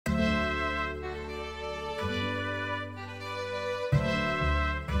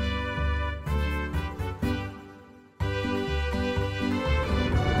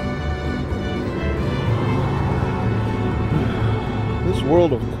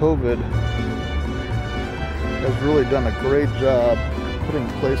world of COVID has really done a great job putting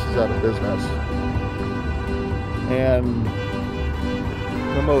places out of business. And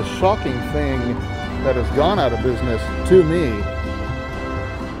the most shocking thing that has gone out of business to me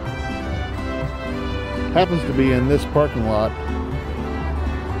happens to be in this parking lot.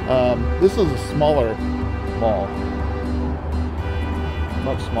 This is a smaller mall,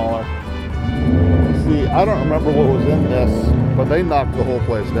 much smaller. See, I don't remember what was in this, but they knocked the whole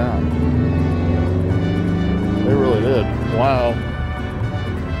place down. They really did. Wow.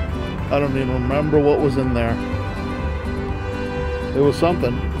 I don't even remember what was in there. It was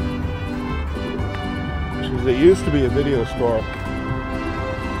something. It used to be a video store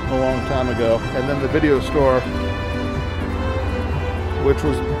a long time ago, and then the video store, which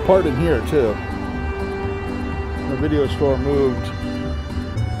was part in here too, the video store moved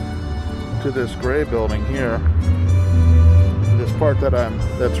to this gray building here, this part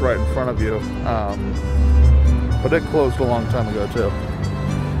that's right in front of you, but it closed a long time ago too.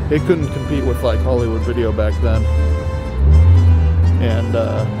 It couldn't compete with like Hollywood Video back then, and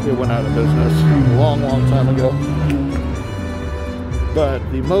it went out of business a long time ago. But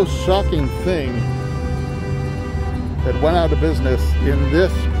the most shocking thing that went out of business in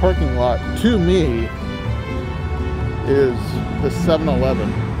this parking lot to me is the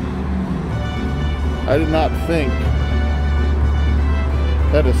 7-Eleven. I did not think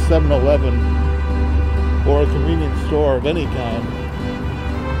that a 7-Eleven or a convenience store of any kind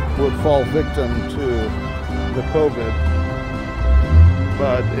would fall victim to the COVID,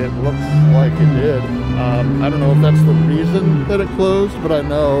 but it looks like it did. I don't know if that's the reason that it closed, but I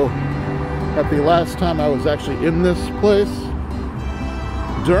know that the last time I was actually in this place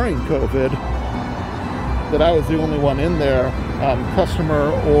during COVID, that I was the only one in there,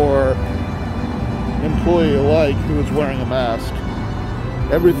 customer or employee alike, who was wearing a mask.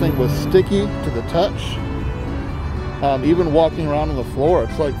 Everything was sticky to the touch. Even walking around on the floor,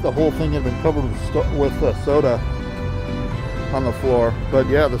 it's like the whole thing had been covered with soda on the floor. But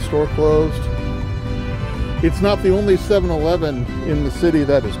yeah, the store closed. It's not the only 7-Eleven in the city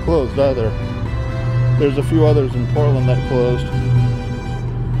that is closed either. There's a few others in Portland that closed.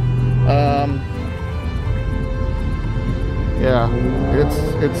 Yeah,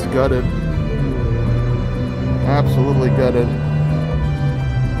 it's gutted. Absolutely gutted.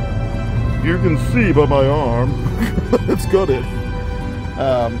 You can see by my arm, it's gutted.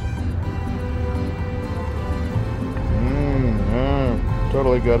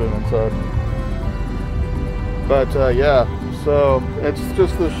 Totally gutted inside. But yeah, so it's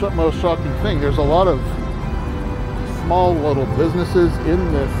just the most shocking thing. There's a lot of small little businesses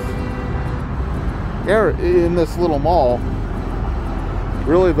in this area, in this little mall.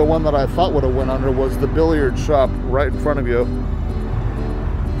 Really, the one that I thought would have went under was the billiard shop right in front of you.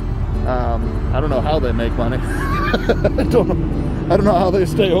 I don't know how they make money. I don't know how they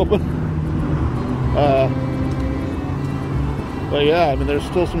stay open. But yeah, I mean, there's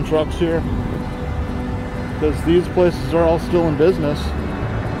still some trucks here, because these places are all still in business.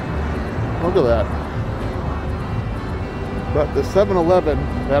 Look at that. But the 7-Eleven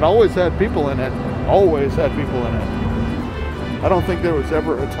that always had people in it, I don't think there was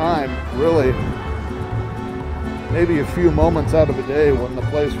ever a time, really, maybe a few moments out of a day, when the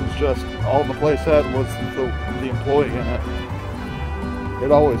place was just, all the place had was the employee in it.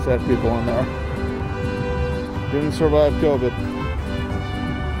 It always had people in there. Didn't survive COVID.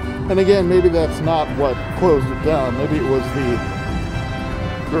 And again, maybe that's not what closed it down. Maybe it was the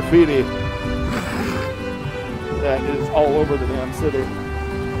graffiti that is all over the damn city.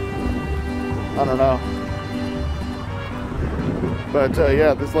 I don't know. But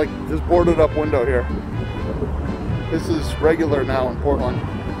yeah, this boarded up window here. This is regular now in Portland.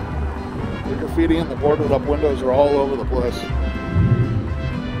 The graffiti and the boarded up windows are all over the place.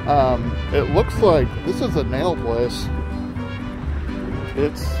 It looks like this is a nail place.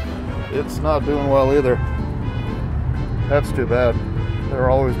 It's not doing well either. That's too bad. There are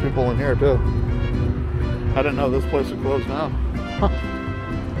always people in here too. I didn't know this place had closed down.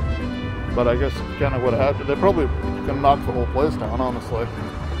 But I guess kind of would have had to. They probably can knock the whole place down, honestly.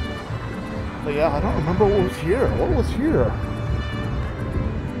 But yeah, I don't remember what was here. What was here?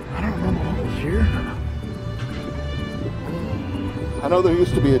 I don't remember what was here. I know there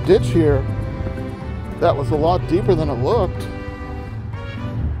used to be a ditch here that was a lot deeper than it looked.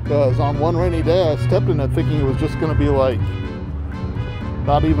 Because on one rainy day I stepped in it thinking it was just going to be like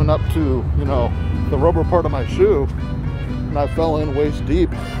not even up to, you know, the rubber part of my shoe, and I fell in waist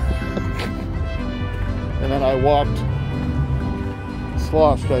deep. And then I walked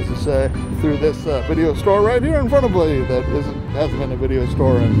sloshed, as you say, through this video store right here in front of me that hasn't been a video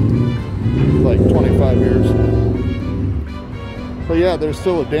store in like 25 years. But yeah, there's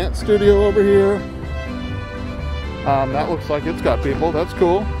still a dance studio over here. That looks like it's got people. That's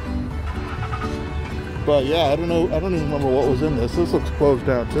cool. But yeah, I don't know. I don't even remember what was in this. This looks closed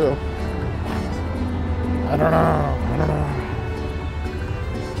down too. I don't know.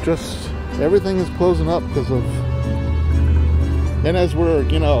 Just everything is closing up because of. And as we're,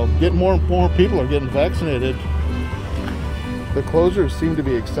 getting more and more people are getting vaccinated, the closures seem to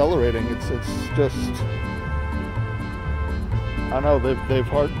be accelerating. It's just, I know they've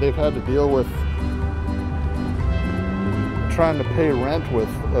had to deal with trying to pay rent with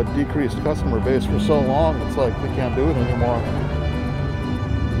a decreased customer base for so long. It's like they can't do it anymore.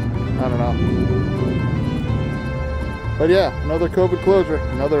 I don't know. But yeah, another COVID closure,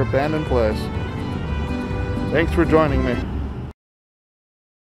 another abandoned place. Thanks for joining me.